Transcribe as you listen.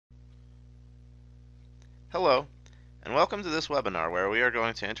Hello, and welcome to this webinar where we are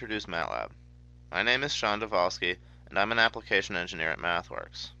going to introduce MATLAB. My name is Wolski, and I'm an application engineer at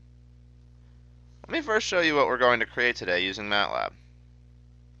MathWorks. Let me first show you what we're going to create today using MATLAB.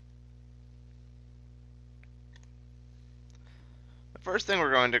 The first thing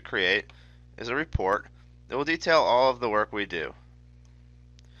we're going to create is a report that will detail all of the work we do.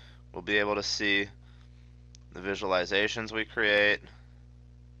 We'll be able to see the visualizations we create,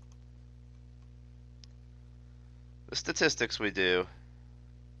 the statistics we do,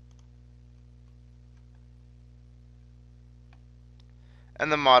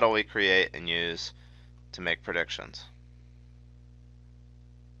 and the model we create and use to make predictions.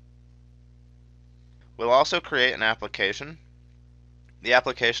 We'll also create an application. The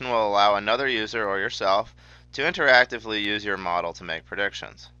application will allow another user or yourself to interactively use your model to make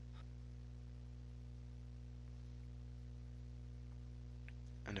predictions.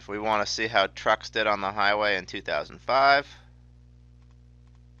 And if we want to see how trucks did on the highway in 2005,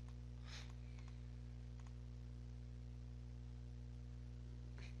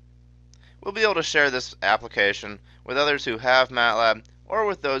 we'll be able to share this application with others who have MATLAB or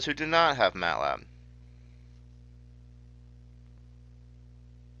with those who do not have MATLAB.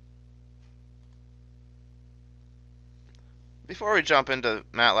 Before we jump into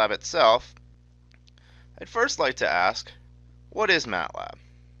MATLAB itself, I'd first like to ask, what is MATLAB?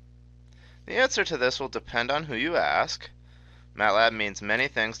 The answer to this will depend on who you ask. MATLAB means many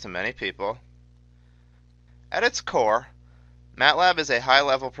things to many people. At its core, MATLAB is a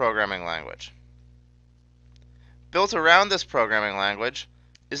high-level programming language. Built around this programming language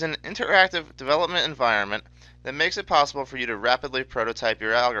is an interactive development environment that makes it possible for you to rapidly prototype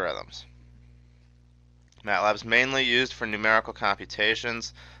your algorithms. MATLAB is mainly used for numerical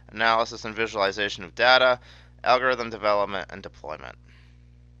computations, analysis and visualization of data, algorithm development, and deployment.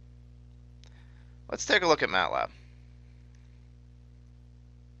 Let's take a look at MATLAB.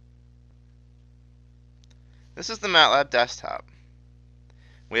 This is the MATLAB desktop.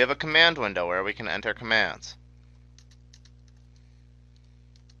 We have a command window where we can enter commands.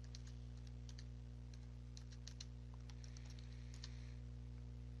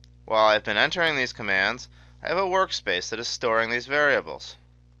 While I've been entering these commands, I have a workspace that is storing these variables.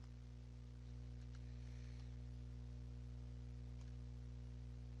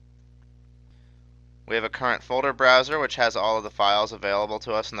 We have a current folder browser which has all of the files available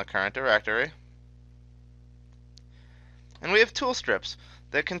to us in the current directory. And we have tool strips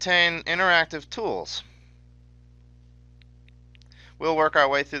that contain interactive tools. We'll work our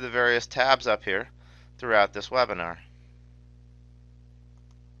way through the various tabs up here throughout this webinar.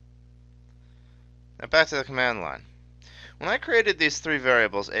 Now back to the command line. When I created these three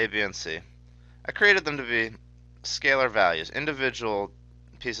variables, a, b, and c, I created them to be scalar values, individual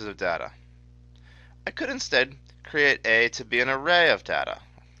pieces of data. I could instead create a to be an array of data,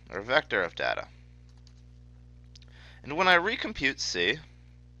 or a vector of data. And when I recompute c,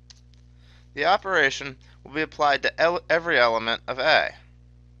 the operation will be applied to every element of a.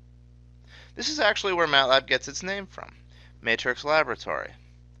 This is actually where MATLAB gets its name from, Matrix Laboratory.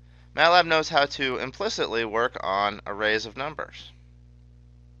 MATLAB knows how to implicitly work on arrays of numbers.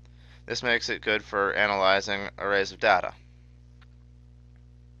 This makes it good for analyzing arrays of data.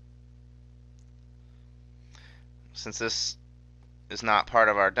 Since this is not part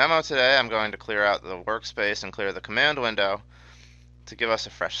of our demo today, I'm going to clear out the workspace and clear the command window to give us a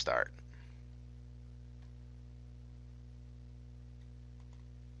fresh start.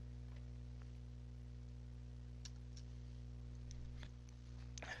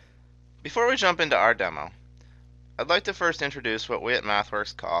 Before we jump into our demo, I'd like to first introduce what we at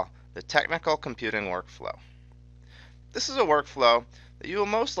MathWorks call the technical computing workflow. This is a workflow that you will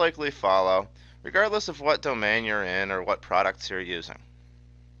most likely follow regardless of what domain you're in or what products you're using.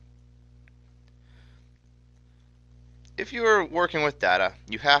 If you are working with data,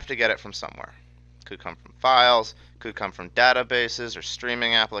 you have to get it from somewhere. It could come from files, could come from databases or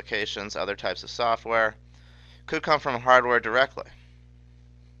streaming applications, other types of software. It could come from hardware directly.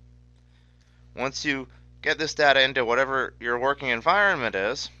 Once you get this data into whatever your working environment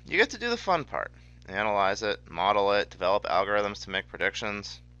is, you get to do the fun part. Analyze it, model it, develop algorithms to make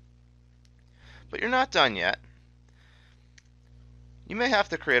predictions. But you're not done yet. You may have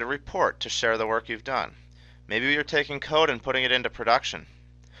to create a report to share the work you've done. Maybe you're taking code and putting it into production,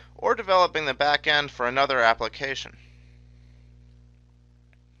 or developing the back end for another application.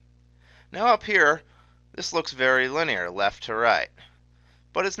 Now up here, this looks very linear, left to right,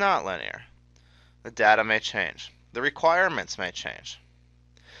 but it's not linear. The data may change. The requirements may change.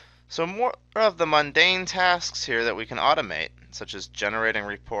 So more of the mundane tasks here that we can automate, such as generating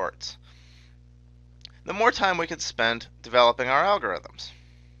reports, the more time we could spend developing our algorithms.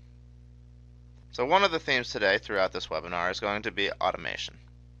 So one of the themes today throughout this webinar is going to be automation.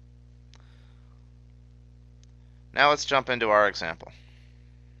 Now let's jump into our example.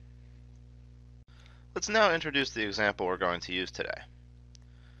 Let's now introduce the example we're going to use today.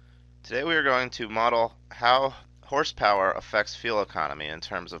 Today we are going to model how horsepower affects fuel economy in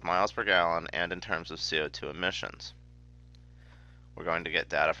terms of miles per gallon and in terms of CO2 emissions. We're going to get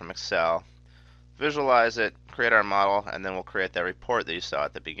data from Excel, visualize it, create our model, and then we'll create that report that you saw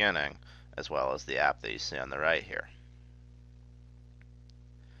at the beginning, as well as the app that you see on the right here.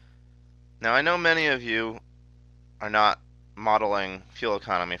 Now I know many of you are not modeling fuel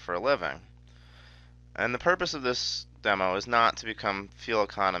economy for a living, and the purpose of this demo is not to become fuel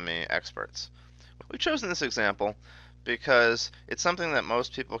economy experts. We've chosen this example because it's something that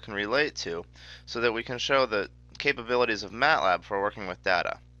most people can relate to, so that we can show the capabilities of MATLAB for working with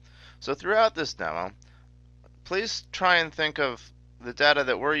data. So throughout this demo, please try and think of the data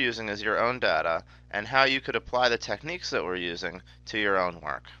that we're using as your own data and how you could apply the techniques that we're using to your own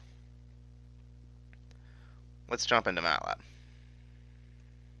work. Let's jump into MATLAB.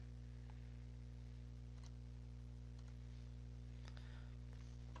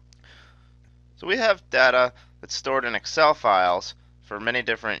 So we have data that's stored in Excel files for many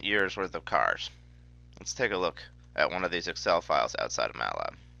different years worth of cars. Let's take a look at one of these Excel files outside of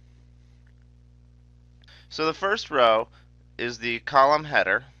MATLAB. So the first row is the column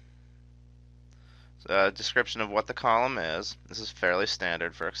header, a description of what the column is. This is fairly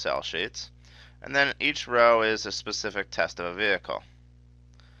standard for Excel sheets. And then each row is a specific test of a vehicle.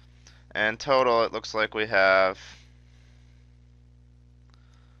 And total, it looks like we have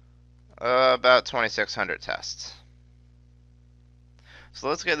about 2,600 tests. So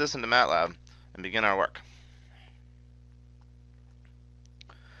let's get this into MATLAB and begin our work.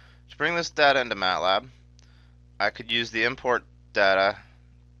 To bring this data into MATLAB, I could use the import data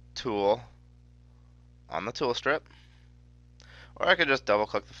tool on the tool strip, or I could just double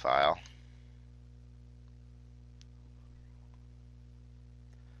click the file.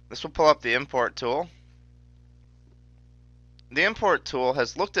 This will pull up the import tool. The import tool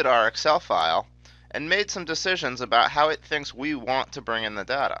has looked at our Excel file and made some decisions about how it thinks we want to bring in the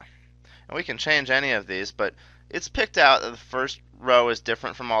data. And we can change any of these, but it's picked out that the first row is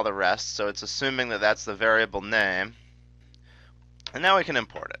different from all the rest, so it's assuming that that's the variable name. And now we can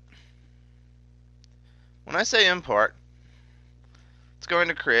import it. When I say import, it's going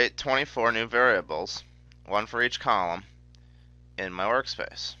to create 24 new variables, one for each column, in my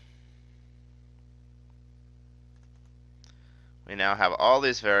workspace. We now have all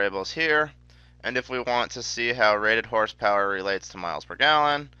these variables here, and if we want to see how rated horsepower relates to miles per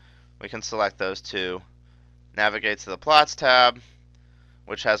gallon, we can select those two, navigate to the plots tab,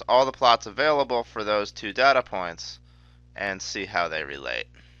 which has all the plots available for those two data points, and see how they relate.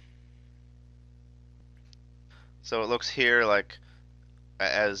 So it looks here like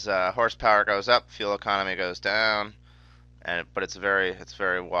as horsepower goes up, fuel economy goes down, but it's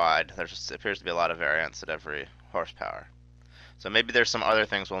very wide. There appears to be a lot of variance at every horsepower. So maybe there's some other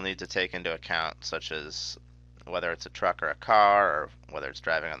things we'll need to take into account, such as whether it's a truck or a car, or whether it's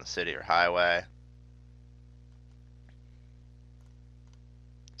driving on the city or highway.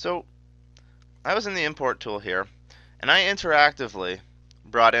 So I was in the import tool here, and I interactively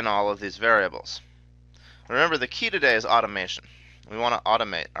brought in all of these variables. Remember, the key today is automation. We want to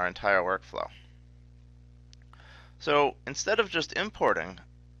automate our entire workflow. So instead of just importing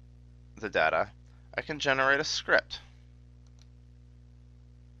the data, I can generate a script.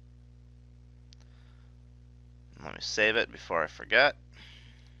 Let me save it before I forget.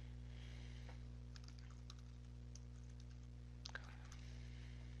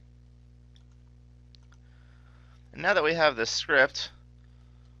 And now that we have this script,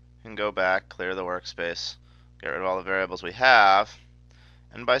 we can go back, clear the workspace, get rid of all the variables we have,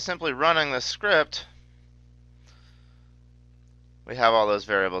 and by simply running this script, we have all those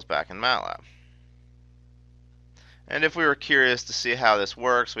variables back in MATLAB. And if we were curious to see how this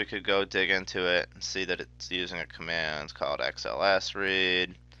works, we could go dig into it and see that it's using a command called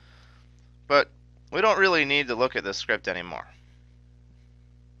xlsread. But we don't really need to look at this script anymore.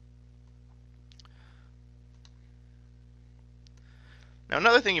 Now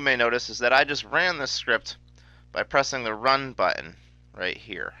another thing you may notice is that I just ran this script by pressing the Run button right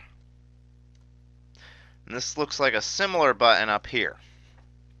here. And this looks like a similar button up here.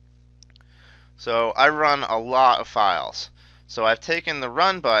 So I run a lot of files. So I've taken the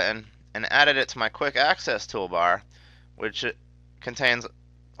Run button and added it to my Quick Access toolbar, which contains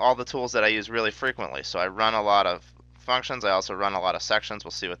all the tools that I use really frequently. So I run a lot of functions. I also run a lot of sections.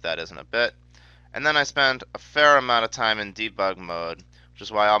 We'll see what that is in a bit. And then I spend a fair amount of time in debug mode, which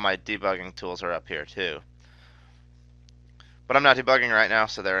is why all my debugging tools are up here too. But I'm not debugging right now,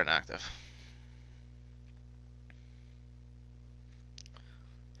 so they're inactive.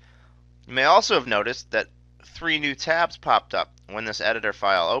 You may also have noticed that 3 new tabs popped up when this editor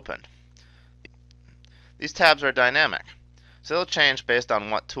file opened. These tabs are dynamic, so they'll change based on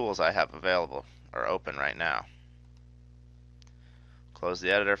what tools I have available or open right now. Close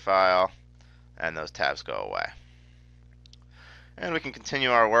the editor file, and those tabs go away. And we can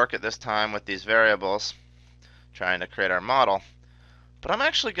continue our work at this time with these variables, trying to create our model. But I'm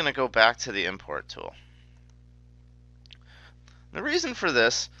actually going to go back to the import tool. The reason for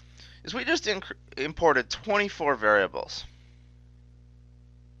this is we just imported 24 variables.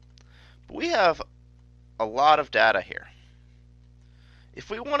 But we have a lot of data here. If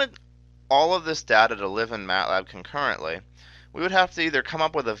we wanted all of this data to live in MATLAB concurrently, we would have to either come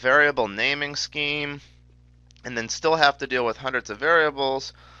up with a variable naming scheme and then still have to deal with hundreds of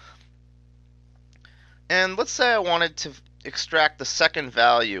variables. And let's say I wanted to extract the second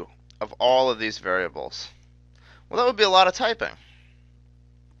value of all of these variables. Well, that would be a lot of typing.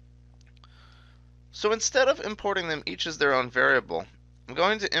 So instead of importing them each as their own variable, I'm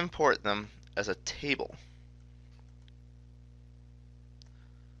going to import them as a table.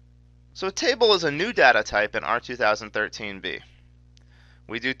 So a table is a new data type in R2013B.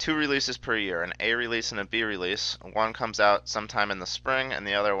 We do 2 releases per year, an A release and a B release. One comes out sometime in the spring and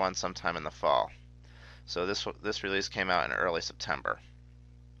the other one sometime in the fall. So this release came out in early September.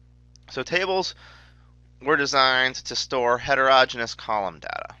 So tables were designed to store heterogeneous column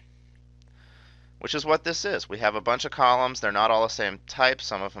data, which is what this is. We have a bunch of columns. They're not all the same type.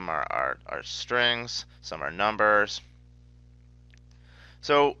 Some of them are strings, some are numbers.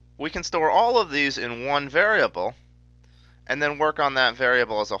 So we can store all of these in one variable and then work on that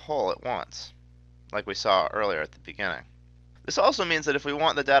variable as a whole at once, like we saw earlier at the beginning. This also means that if we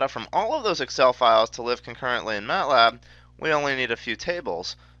want the data from all of those Excel files to live concurrently in MATLAB, we only need a few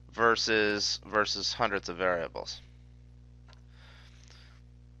tables versus hundreds of variables.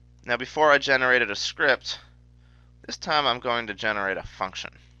 Now, before I generated a script, this time I'm going to generate a function.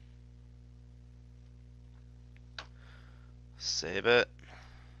 Save it.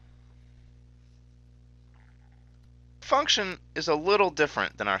 Function is a little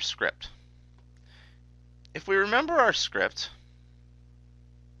different than our script. If we remember our script,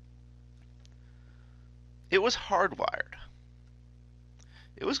 it was hardwired.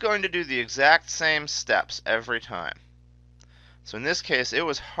 It was going to do the exact same steps every time. So in this case, it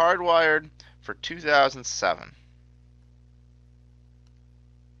was hardwired for 2007.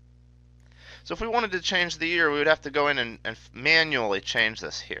 So if we wanted to change the year, we would have to go in and manually change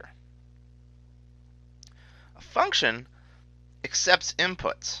this here. A function accepts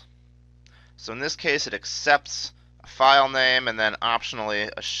inputs. So in this case, it accepts a file name and then optionally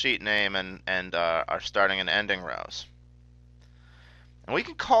a sheet name and our starting and ending rows. And we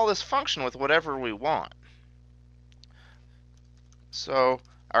can call this function with whatever we want. So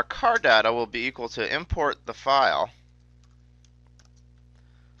our car data will be equal to import the file.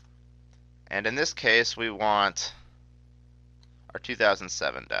 And in this case, we want our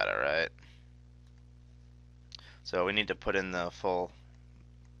 2007 data, right? So we need to put in the full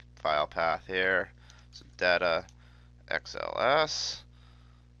file path here. So data XLS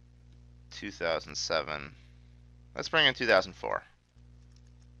 2007. Let's bring in 2004.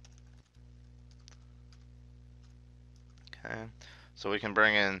 Okay. So we can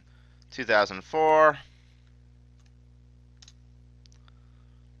bring in 2004.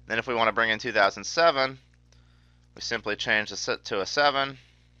 Then if we want to bring in 2007, we simply change the set to a 7.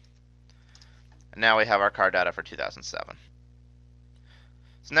 And now we have our car data for 2007.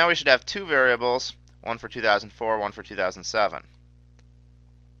 So now we should have 2 variables, one for 2004, one for 2007.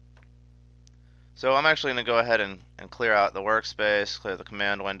 So I'm actually going to go ahead and clear out the workspace, clear the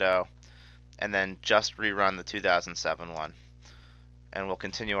command window, and then just rerun the 2007 one. And we'll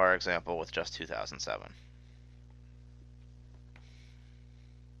continue our example with just 2007.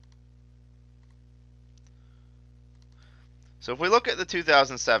 So if we look at the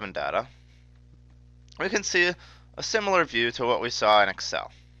 2007 data, we can see a similar view to what we saw in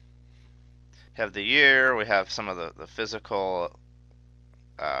Excel. We have the year, we have some of the physical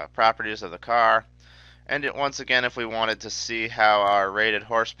properties of the car, and once again, if we wanted to see how our rated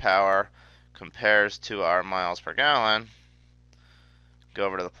horsepower compares to our miles per gallon, go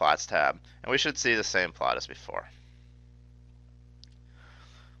over to the plots tab, and we should see the same plot as before.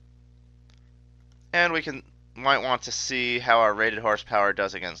 And we might want to see how our rated horsepower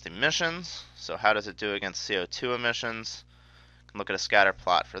does against emissions. So how does it do against CO2 emissions? look at a scatter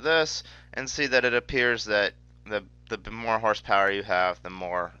plot for this and see that it appears that the more horsepower you have, the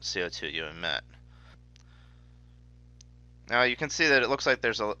more CO2 you emit. Now you can see that it looks like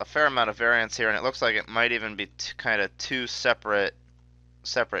there's a fair amount of variance here, and it looks like it might even be kind of two separate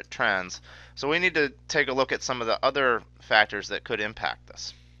trends. So we need to take a look at some of the other factors that could impact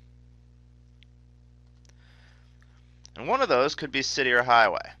this. And one of those could be city or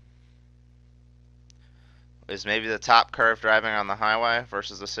highway. Is maybe the top curve driving on the highway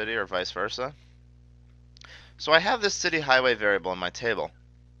versus the city, or vice versa? So I have this city highway variable in my table,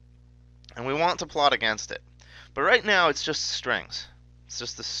 and we want to plot against it. But right now it's just strings. It's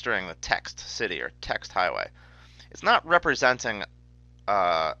just the string, the text city or text highway. It's not representing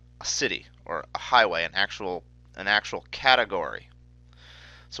a city or a highway, an actual category.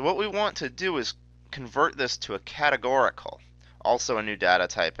 So what we want to do is convert this to a categorical, also a new data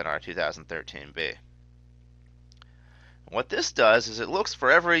type in our 2013B. What this does is it looks for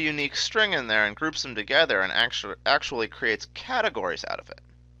every unique string in there and groups them together and actually creates categories out of it.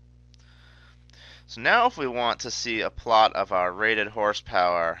 So now if we want to see a plot of our rated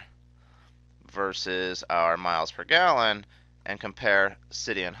horsepower versus our miles per gallon and compare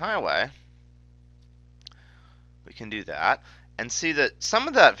city and highway, we can do that and see that some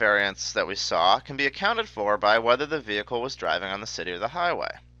of that variance that we saw can be accounted for by whether the vehicle was driving on the city or the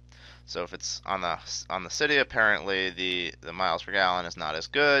highway. So if it's on the city, apparently the miles per gallon is not as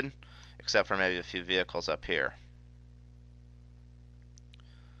good, except for maybe a few vehicles up here.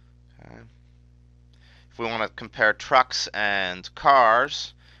 Okay. If we want to compare trucks and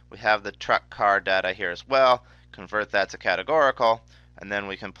cars, we have the truck car data here as well. Convert that to categorical, and then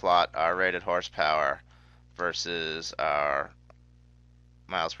we can plot our rated horsepower versus our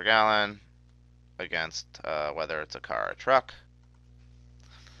miles per gallon against whether it's a car or a truck.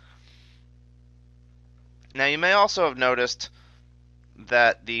 Now you may also have noticed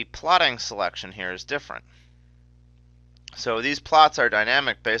that the plotting selection here is different. So these plots are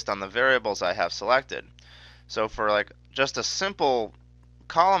dynamic based on the variables I have selected. So for like just a simple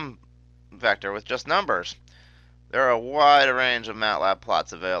column vector with just numbers, there are a wide range of MATLAB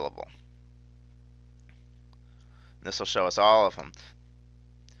plots available. This will show us all of them.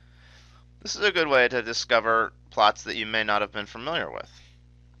 This is a good way to discover plots that you may not have been familiar with.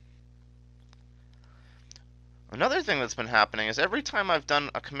 Another thing that's been happening is every time I've done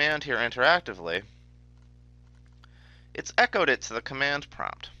a command here interactively, it's echoed it to the command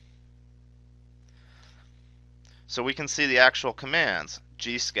prompt. So we can see the actual commands: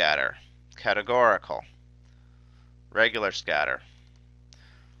 gscatter, categorical, regular scatter.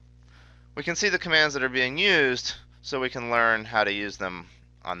 We can see the commands that are being used so we can learn how to use them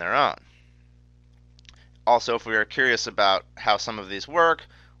on their own. Also, if we are curious about how some of these work,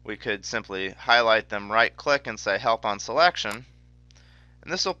 we could simply highlight them, right-click, and say Help on Selection,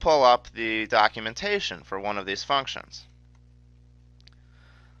 and this will pull up the documentation for one of these functions.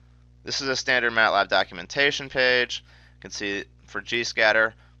 This is a standard MATLAB documentation page. You can see for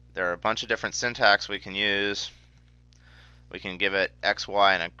gscatter, there are a bunch of different syntax we can use. We can give it X,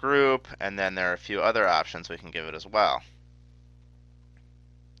 Y in a group, and then there are a few other options we can give it as well.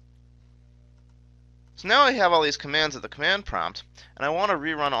 So now I have all these commands at the command prompt, and I want to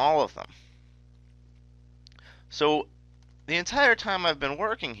rerun all of them. So the entire time I've been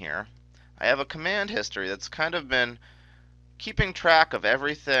working here, I have a command history that's kind of been keeping track of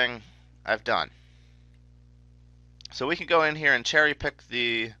everything I've done. So we can go in here and cherry pick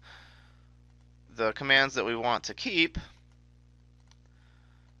the commands that we want to keep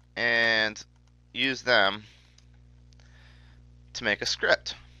and use them to make a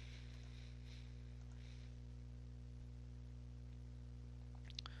script.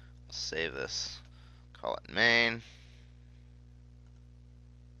 Save this, call it main.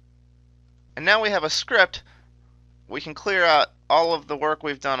 And now we have a script. We can clear out all of the work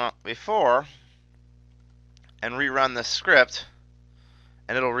we've done before and rerun this script,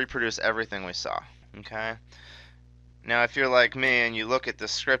 and it'll reproduce everything we saw. Okay. Now if you're like me and you look at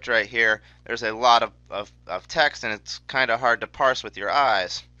this script right here, there's a lot of text, and it's kind of hard to parse with your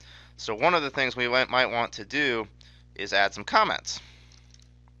eyes. So one of the things we might want to do is add some comments.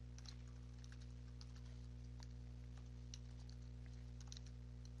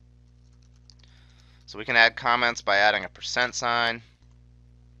 So we can add comments by adding a %sign.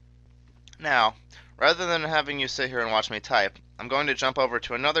 Now, rather than having you sit here and watch me type, I'm going to jump over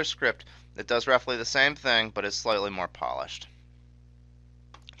to another script that does roughly the same thing, but is slightly more polished.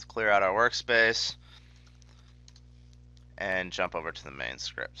 Let's clear out our workspace and jump over to the main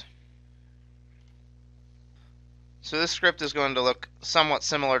script. So this script is going to look somewhat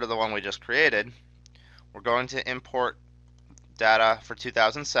similar to the one we just created. We're going to import data for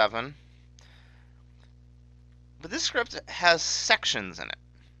 2007. But this script has sections in it.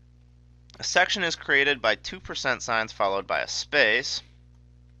 A section is created by 2% signs followed by a space.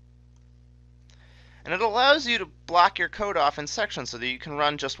 And it allows you to block your code off in sections so that you can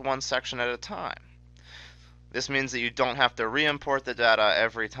run just one section at a time. This means that you don't have to re-import the data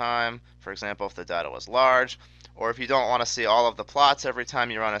every time, for example, if the data was large, or if you don't want to see all of the plots every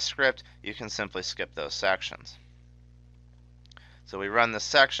time you run a script, you can simply skip those sections. So we run this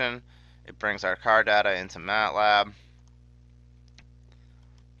section, it brings our car data into MATLAB.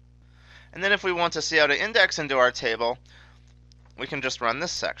 And then if we want to see how to index into our table, we can just run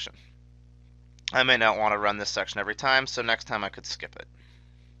this section. I may not want to run this section every time, so next time I could skip it.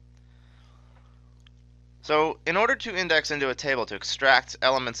 So in order to index into a table, to extract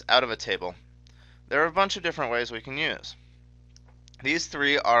elements out of a table, there are a bunch of different ways we can use. These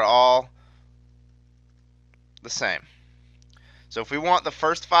three are all the same. So if we want the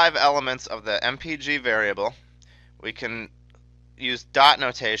first 5 elements of the MPG variable, we can use dot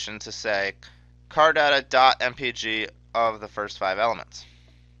notation to say cardata.mpg of the first 5 elements.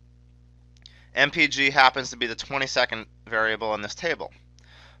 MPG happens to be the 22nd variable in this table.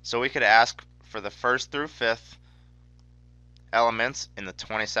 So we could ask for the first through 5th elements in the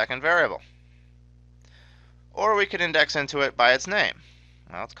 22nd variable. Or we could index into it by its name.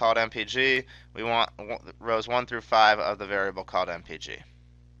 Well, it's called MPG. We want rows 1 through 5 of the variable called MPG.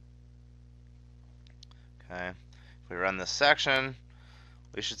 Okay. If we run this section,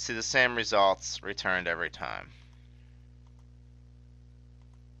 we should see the same results returned every time.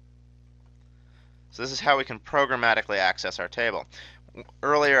 So this is how we can programmatically access our table.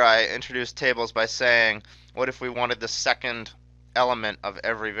 Earlier I introduced tables by saying, what if we wanted the second element of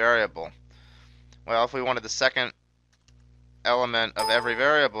every variable? Well, if we wanted the second element of every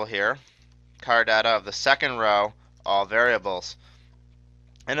variable here, car data of the second row, all variables,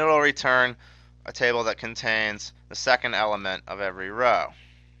 and it will return a table that contains the second element of every row.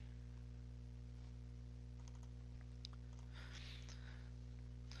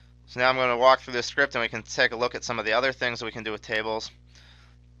 So now I'm going to walk through this script and we can take a look at some of the other things that we can do with tables.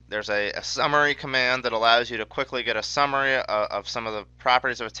 There's a summary command that allows you to quickly get a summary of some of the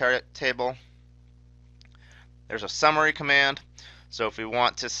properties of a table. There's a summary command. So if we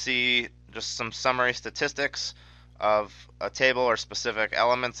want to see just some summary statistics of a table or specific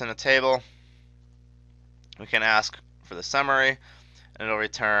elements in a table, we can ask for the summary and it'll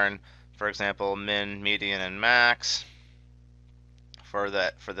return, for example, min, median, and max for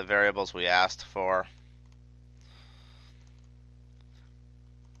the variables we asked for.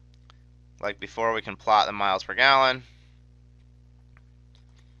 Like before, we can plot the miles per gallon,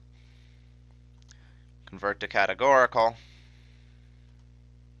 convert to categorical,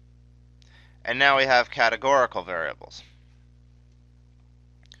 and now we have categorical variables.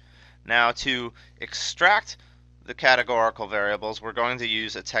 Now to extract the categorical variables, we're going to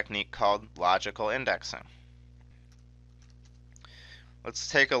use a technique called logical indexing. Let's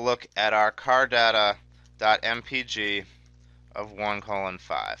take a look at our cardata.mpg of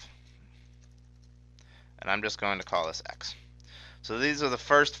 1:5. And I'm just going to call this x. So these are the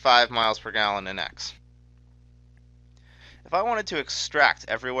first 5 miles per gallon in x. If I wanted to extract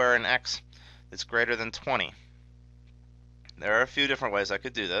everywhere in x that's greater than 20, there are a few different ways I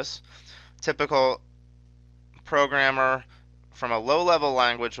could do this. Typical programmer from a low-level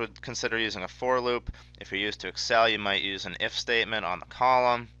language would consider using a for loop. If you're used to Excel, you might use an if statement on the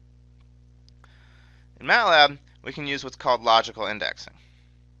column. In MATLAB, we can use what's called logical indexing.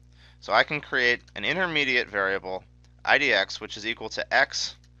 So I can create an intermediate variable, idx, which is equal to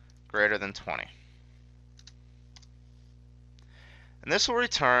x greater than 20. And this will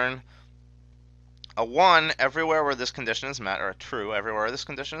return a 1 everywhere where this condition is met, or a true everywhere where this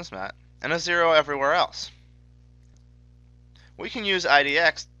condition is met, and a 0 everywhere else. We can use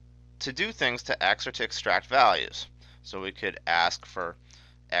idx to do things to x or to extract values. So we could ask for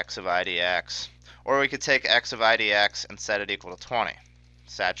x of idx, or we could take x of idx and set it equal to 20.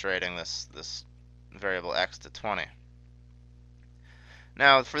 Saturating this variable x to 20.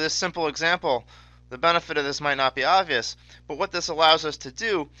 Now, for this simple example, the benefit of this might not be obvious, but what this allows us to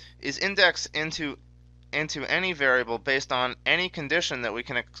do is index into any variable based on any condition that we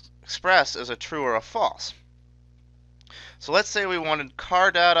can express as a true or a false. So let's say we wanted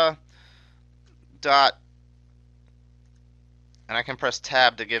car data dot, and I can press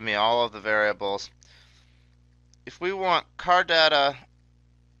tab to give me all of the variables. If we want car data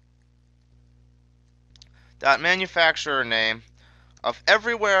dot manufacturer name of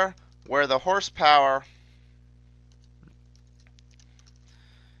everywhere where the horsepower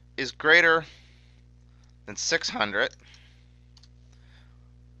is greater than 600,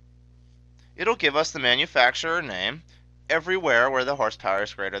 it'll give us the manufacturer name everywhere where the horsepower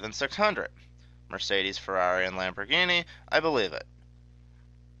is greater than 600. Mercedes, Ferrari, and Lamborghini, I believe it.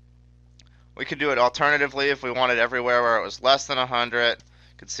 We could do it alternatively if we wanted everywhere where it was less than 100. You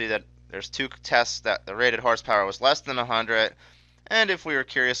could see that there's two tests that the rated horsepower was less than 100. And if we were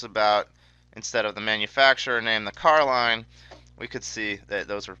curious about, instead of the manufacturer name, the car line, we could see that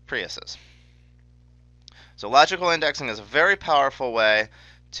those were Priuses. So logical indexing is a very powerful way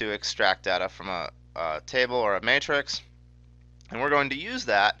to extract data from a table or a matrix. And we're going to use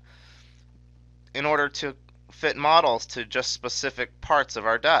that in order to fit models to just specific parts of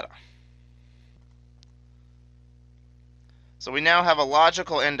our data. So we now have a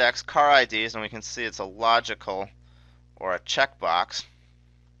logical index, car IDs, and we can see it's a logical or a checkbox.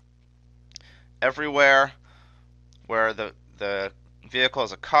 Everywhere where the vehicle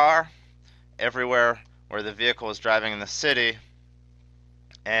is a car, everywhere where the vehicle is driving in the city,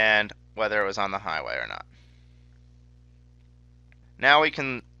 and whether it was on the highway or not. Now we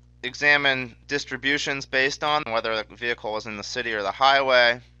can examine distributions based on whether the vehicle was in the city or the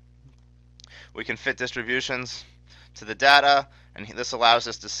highway. We can fit distributions to the data, and this allows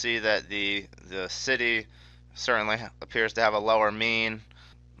us to see that the city certainly appears to have a lower mean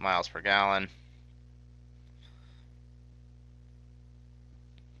miles per gallon.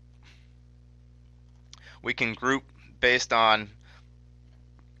 We can group based on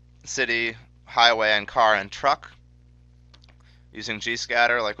city, highway, and car and truck using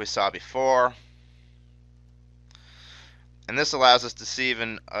gscatter like we saw before. And this allows us to see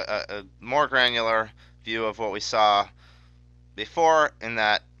even a more granular view of what we saw before, in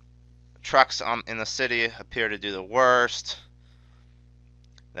that trucks in the city appear to do the worst,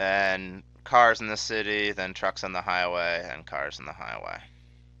 then cars in the city, then trucks on the highway, and cars on the highway.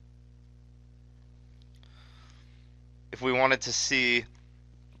 If we wanted to see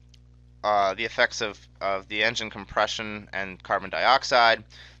the effects of the engine compression and carbon dioxide,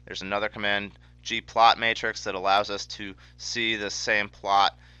 there's another command, gplot matrix, that allows us to see the same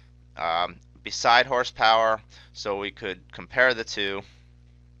plot beside horsepower, so we could compare the two.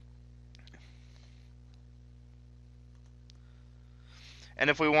 And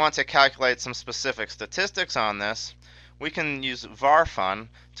if we want to calculate some specific statistics on this, we can use varfun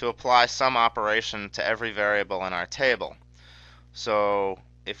to apply some operation to every variable in our table. So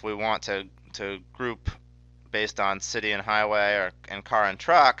if we want to group based on city and highway and car and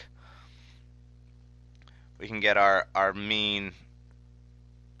truck, we can get our mean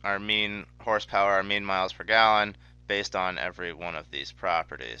horsepower, our mean miles per gallon based on every one of these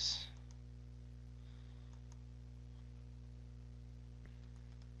properties.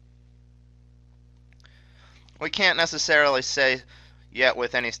 We can't necessarily say yet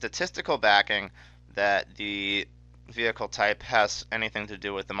with any statistical backing that the vehicle type has anything to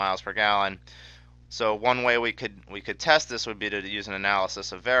do with the miles per gallon. So one way we could test this would be to use an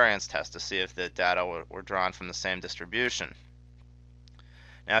analysis of variance test to see if the data were drawn from the same distribution.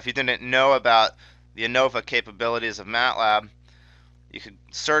 Now, if you didn't know about the ANOVA capabilities of MATLAB, you could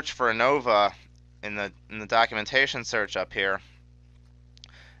search for ANOVA in the documentation search up here,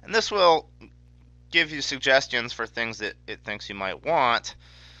 and this will give you suggestions for things that it thinks you might want.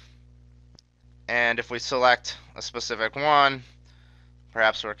 And if we select a specific one,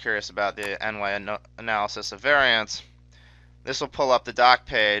 perhaps we're curious about the n-way analysis of variance, this will pull up the doc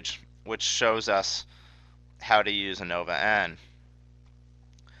page which shows us how to use ANOVA N.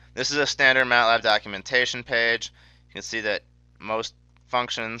 This is a standard MATLAB documentation page. You can see that most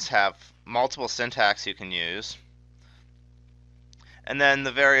functions have multiple syntax you can use, and then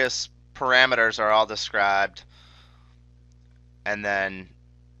the various parameters are all described, and then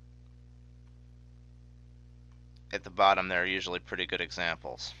at the bottom there are usually pretty good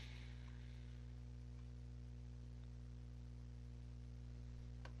examples.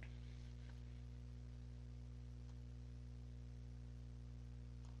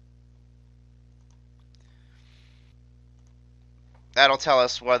 That'll tell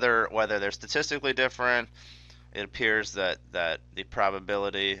us whether they're statistically different. It appears that the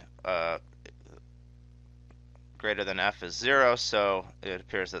probability greater than f is 0, so it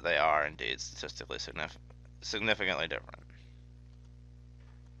appears that they are indeed statistically significantly different.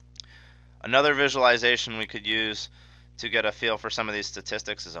 Another visualization we could use to get a feel for some of these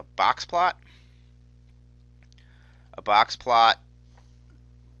statistics is a box plot. A box plot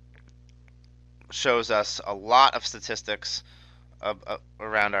shows us a lot of statistics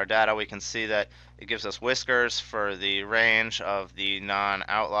around our data. We can see that it gives us whiskers for the range of the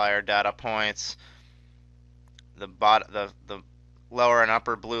non-outlier data points. The lower and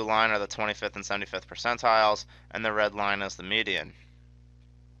upper blue line are the 25th and 75th percentiles, and the red line is the median.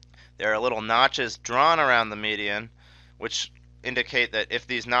 There are little notches drawn around the median, which indicate that if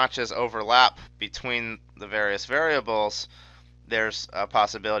these notches overlap between the various variables, there's a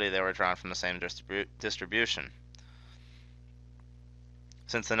possibility they were drawn from the same distribution.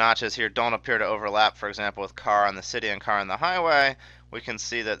 Since the notches here don't appear to overlap, for example, with car on the city and car on the highway, we can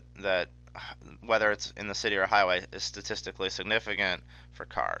see that whether it's in the city or highway is statistically significant for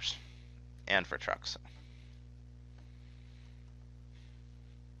cars and for trucks.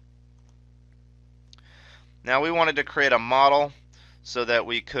 Now we wanted to create a model so that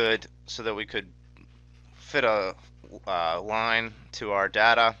we could fit a line to our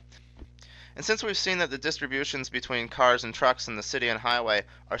data. And since we've seen that the distributions between cars and trucks in the city and highway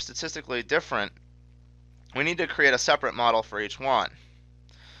are statistically different, we need to create a separate model for each one.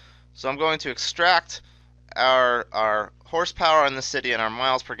 So I'm going to extract our horsepower in the city and our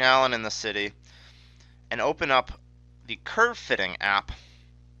miles per gallon in the city and open up the curve fitting app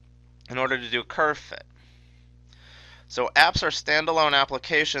in order to do curve fit. So apps are standalone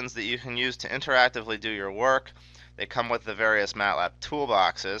applications that you can use to interactively do your work. They come with the various MATLAB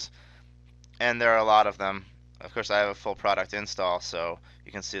toolboxes, and there are a lot of them. Of course, I have a full product install, so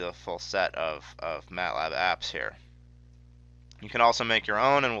you can see the full set of MATLAB apps here. You can also make your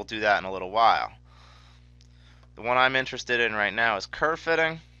own, and we'll do that in a little while. The one I'm interested in right now is curve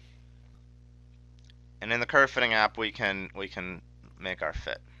fitting, and in the curve fitting app we can make our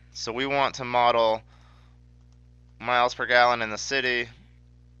fit. So we want to model miles per gallon in the city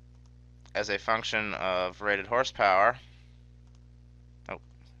as a function of rated horsepower.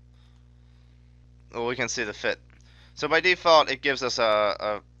 Well, we can see the fit. So by default it gives us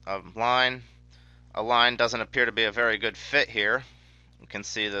a line. A line doesn't appear to be a very good fit here. You can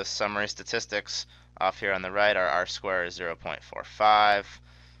see the summary statistics off here on the right. Our R-square is 0.45,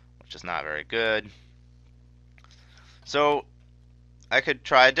 which is not very good. So I could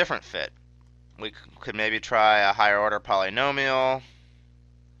try a different fit. We could maybe try a higher order polynomial.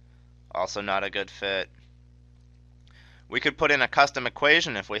 Also not a good fit. We could put in a custom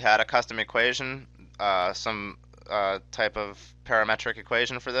equation if we had a custom equation, some type of parametric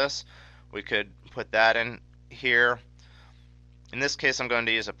equation for this. We could put that in here. In this case, I'm going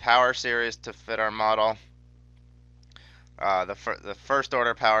to use a power series to fit our model. The first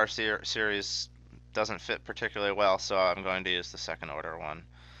order power series doesn't fit particularly well, so I'm going to use the second order one.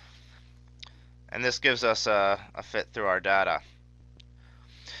 And this gives us a fit through our data.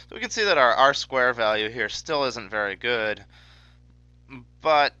 So we can see that our R-square value here still isn't very good,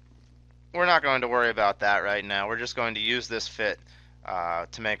 but we're not going to worry about that right now. We're just going to use this fit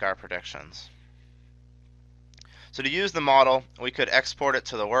to make our predictions. So to use the model, we could export it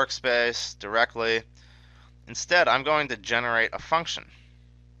to the workspace directly. Instead, I'm going to generate a function.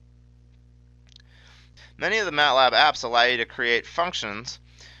 Many of the MATLAB apps allow you to create functions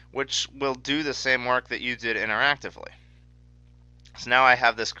which will do the same work that you did interactively. So now I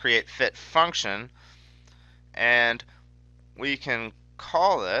have this create fit function, and we can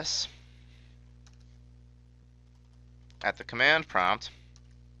call this at the command prompt,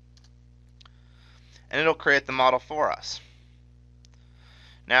 and it'll create the model for us.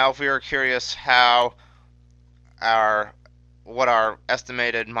 Now if we were curious what our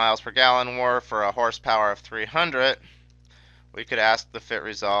estimated miles per gallon were for a horsepower of 300, we could ask the fit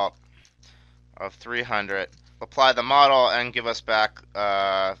result of 300, apply the model, and give us back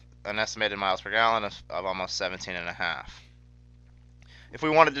an estimated miles per gallon of almost 17.5. If we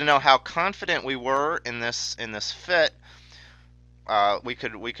wanted to know how confident we were in this fit, we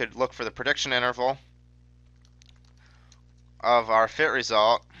could look for the prediction interval of our fit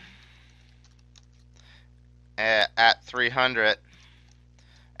result at 300,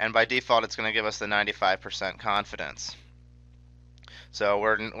 and by default it's going to give us the 95% confidence. So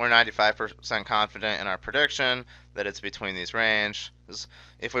we're 95% confident in our prediction that it's between these range.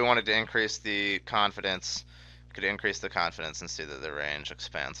 If we wanted to increase the confidence, we could increase the confidence and see that the range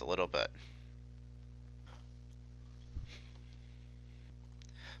expands a little bit.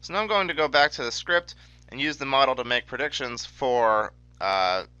 So now I'm going to go back to the script and use the model to make predictions for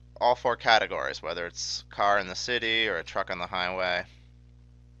all four categories, whether it's car in the city or a truck on the highway.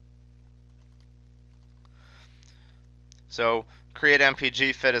 So create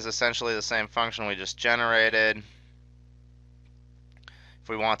MPG fit is essentially the same function we just generated. If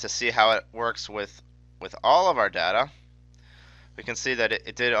we want to see how it works with all of our data, we can see that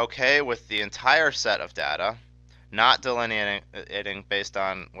it did okay with the entire set of data, not delineating based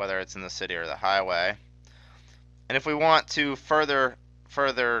on whether it's in the city or the highway. And if we want to further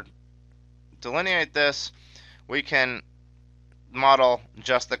delineate this, we can model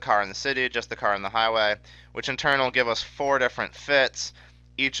just the car in the city, just the car in the highway, which in turn will give us 4 different fits,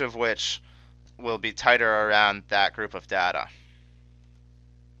 each of which will be tighter around that group of data.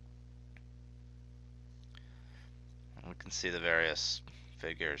 We can see the various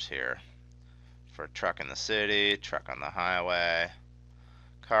figures here for truck in the city, truck on the highway,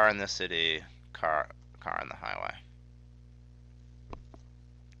 car in the city, car on the highway.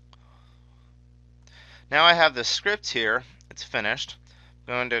 Now I have this script here. It's finished.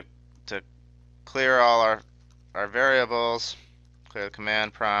 I'm going to clear all our variables, clear the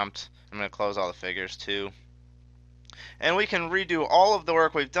command prompt. I'm going to close all the figures too. And we can redo all of the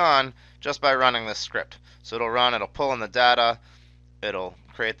work we've done just by running this script. So it'll run, it'll pull in the data, it'll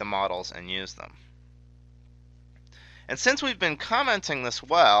create the models and use them. And since we've been commenting this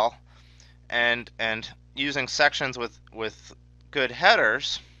well and using sections with good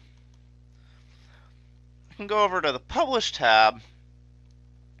headers, I can go over to the Publish tab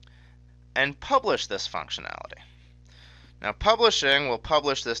and publish this functionality. Now publishing will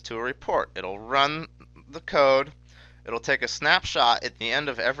publish this to a report. It'll run the code, it'll take a snapshot at the end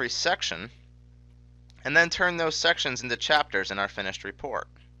of every section, and then turn those sections into chapters in our finished report.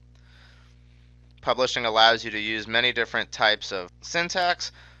 Publishing allows you to use many different types of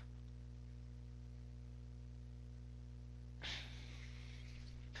syntax.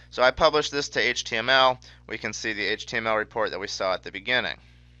 So I published this to HTML. We can see the HTML report that we saw at the beginning.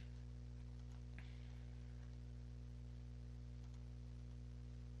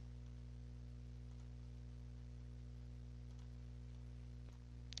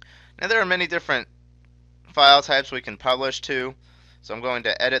 Now there are many different file types we can publish to. So I'm going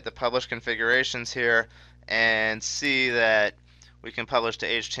to edit the publish configurations here and see that we can publish to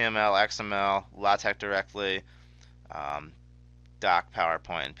HTML, XML, LaTeX directly, Doc,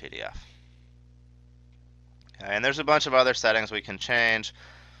 PowerPoint, and PDF. Okay, and there's a bunch of other settings we can change,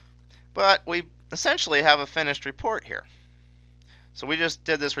 but we essentially have a finished report here. So we just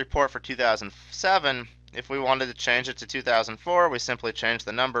did this report for 2007. If we wanted to change it to 2004, we simply change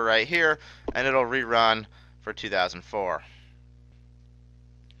the number right here, and it'll rerun for 2004.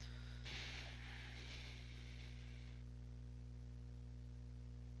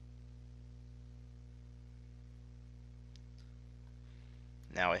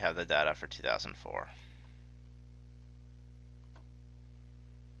 Now we have the data for 2004.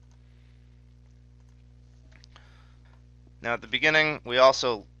 Now at the beginning, we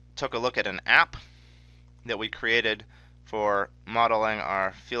also took a look at an app that we created for modeling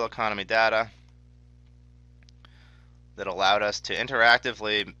our fuel economy data that allowed us to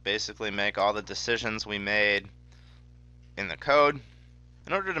interactively basically make all the decisions we made in the code.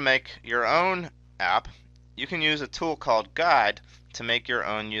 In order to make your own app, you can use a tool called Guide to make your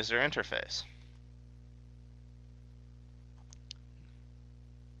own user interface.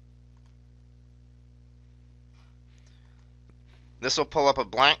 This will pull up a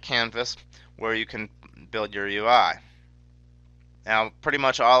blank canvas where you can build your UI. Now, pretty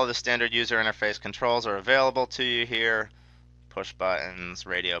much all of the standard user interface controls are available to you here: push buttons,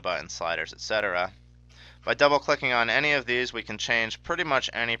 radio buttons, sliders, etc. By double-clicking on any of these, we can change pretty much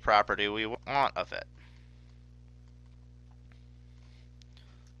any property we want of it.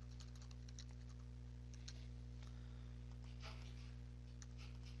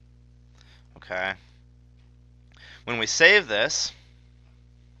 Okay. When we save this,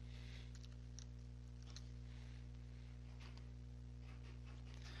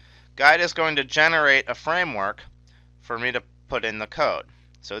 Guide is going to generate a framework for me to put in the code.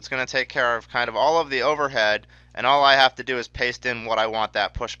 So it's going to take care of kind of all of the overhead, and all I have to do is paste in what I want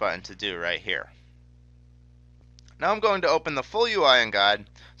that push button to do right here. Now I'm going to open the full UI in Guide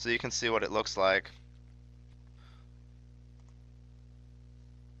so you can see what it looks like.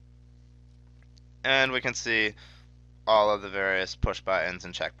 And we can see all of the various push buttons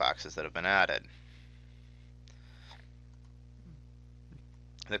and checkboxes that have been added.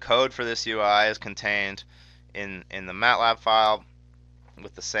 The code for this UI is contained in the MATLAB file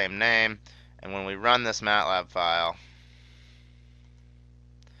with the same name, and when we run this MATLAB file,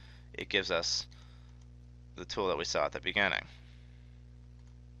 it gives us the tool that we saw at the beginning.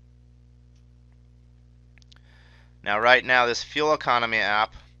 Now right now this fuel economy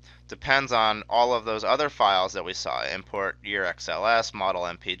app depends on all of those other files that we saw: import year XLS, model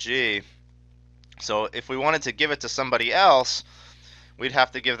MPG. So if we wanted to give it to somebody else, we'd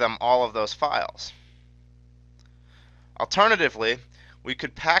have to give them all of those files. Alternatively, we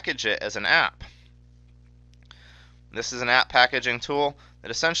could package it as an app. This is an app packaging tool that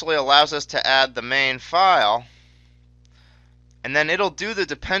essentially allows us to add the main file, and then it'll do the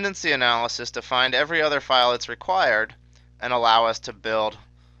dependency analysis to find every other file it's required and allow us to build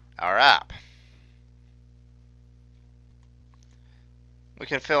our app. We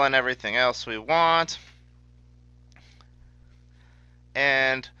can fill in everything else we want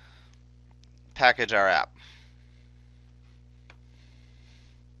and package our app.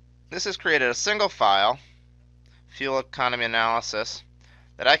 This has created a single file, fuel economy analysis,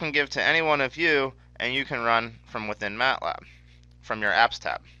 that I can give to any one of you, and you can run from within MATLAB, from your Apps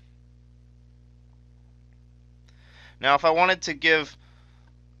tab. Now, if I wanted to give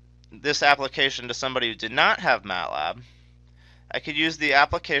this application to somebody who did not have MATLAB, I could use the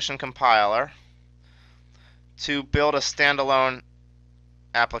application compiler to build a standalone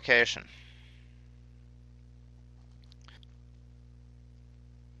application.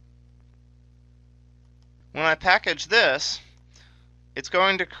 When I package this, it's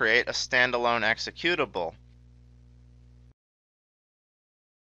going to create a standalone executable.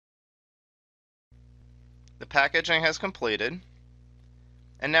 The packaging has completed,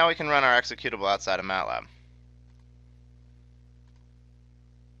 and now we can run our executable outside of MATLAB.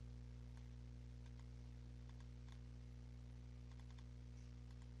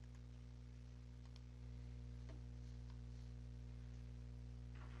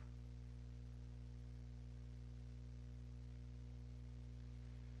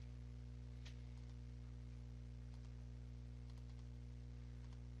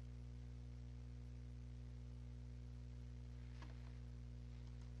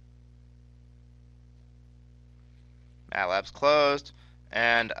 MATLAB's closed,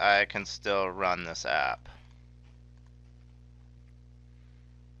 and I can still run this app.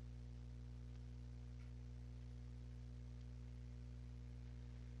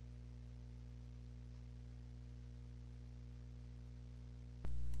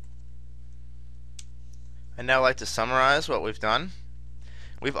 I'd now like to summarize what we've done.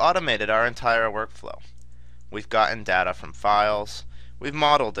 We've automated our entire workflow. We've gotten data from files, we've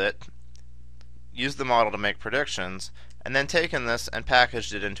modeled it, used the model to make predictions, and then taken this and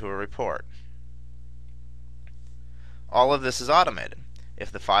packaged it into a report. All of this is automated.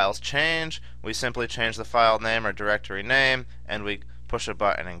 If the files change, we simply change the file name or directory name, and we push a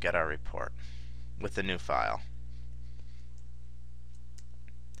button and get our report with the new file.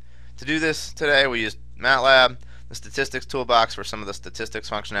 To do this today, we used MATLAB, the statistics toolbox for some of the statistics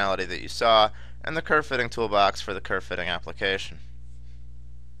functionality that you saw, and the curve fitting toolbox for the curve fitting application.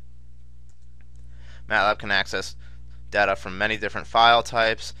 MATLAB can access data from many different file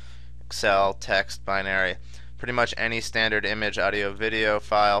types: Excel, text, binary, pretty much any standard image, audio, video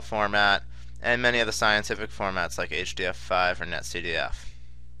file format, and many of the scientific formats like HDF5 or NetCDF.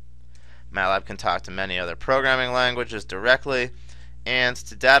 MATLAB can talk to many other programming languages directly and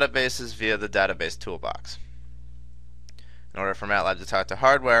to databases via the database toolbox. In order for MATLAB to talk to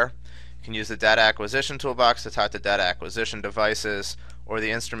hardware, you can use the data acquisition toolbox to talk to data acquisition devices, or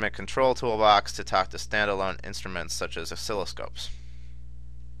the instrument control toolbox to talk to standalone instruments such as oscilloscopes.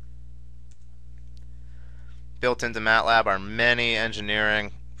 Built into MATLAB are many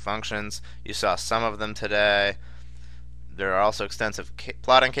engineering functions. You saw some of them today. There are also extensive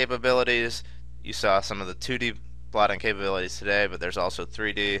plotting capabilities. You saw some of the 2D plotting capabilities today, but there's also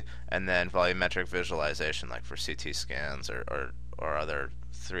 3D and then volumetric visualization, like for CT scans or other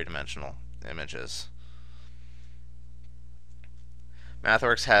three-dimensional images.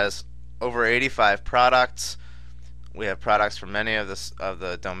 MathWorks has over 85 products. We have products for many of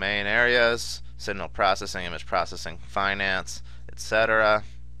the domain areas: signal processing, image processing, finance, etc.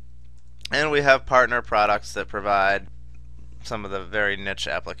 And we have partner products that provide some of the very niche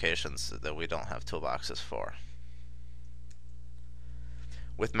applications that we don't have toolboxes for.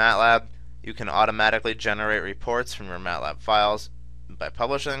 With MATLAB, you can automatically generate reports from your MATLAB files by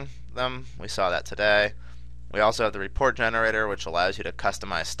publishing them. We saw that today. We also have the report generator, which allows you to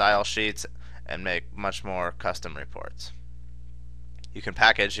customize style sheets and make much more custom reports. You can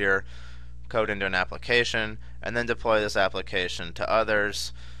package your code into an application and then deploy this application to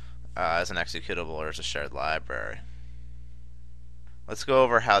others as an executable or as a shared library. Let's go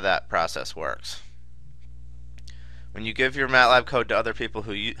over how that process works. When you give your MATLAB code to other people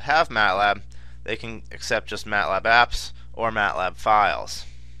who have MATLAB, they can accept just MATLAB apps or MATLAB files.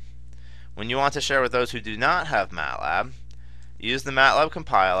 When you want to share with those who do not have MATLAB, use the MATLAB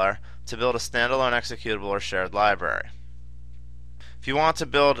compiler to build a standalone executable or shared library. If you want to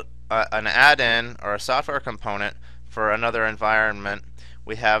build an add-in or a software component for another environment,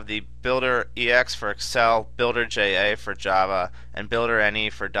 we have the Builder EX for Excel, Builder JA for Java, and Builder NE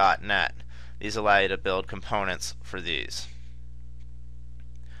for .NET. These allow you to build components for these.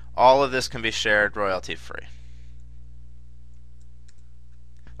 All of this can be shared royalty-free.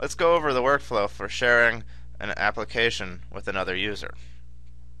 Let's go over the workflow for sharing an application with another user.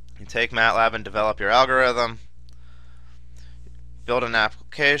 You take MATLAB and develop your algorithm. build an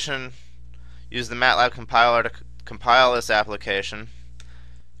application, use the MATLAB compiler to compile this application,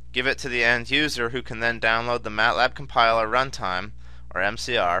 give it to the end user who can then download the MATLAB compiler runtime, or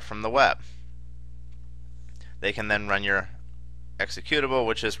MCR, from the web. They can then run your executable,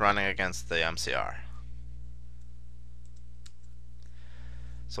 which is running against the MCR.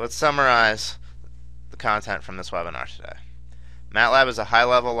 So let's summarize the content from this webinar today. MATLAB is a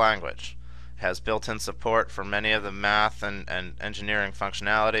high-level language. It has built-in support for many of the math and engineering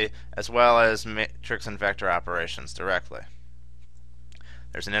functionality, as well as matrix and vector operations directly.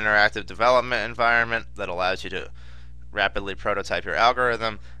 There's an interactive development environment that allows you to rapidly prototype your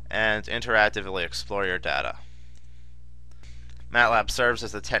algorithm and interactively explore your data. MATLAB serves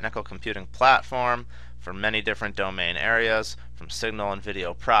as a technical computing platform for many different domain areas, from signal and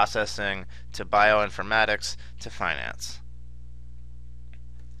video processing to bioinformatics to finance.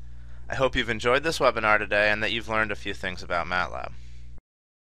 I hope you've enjoyed this webinar today and that you've learned a few things about MATLAB.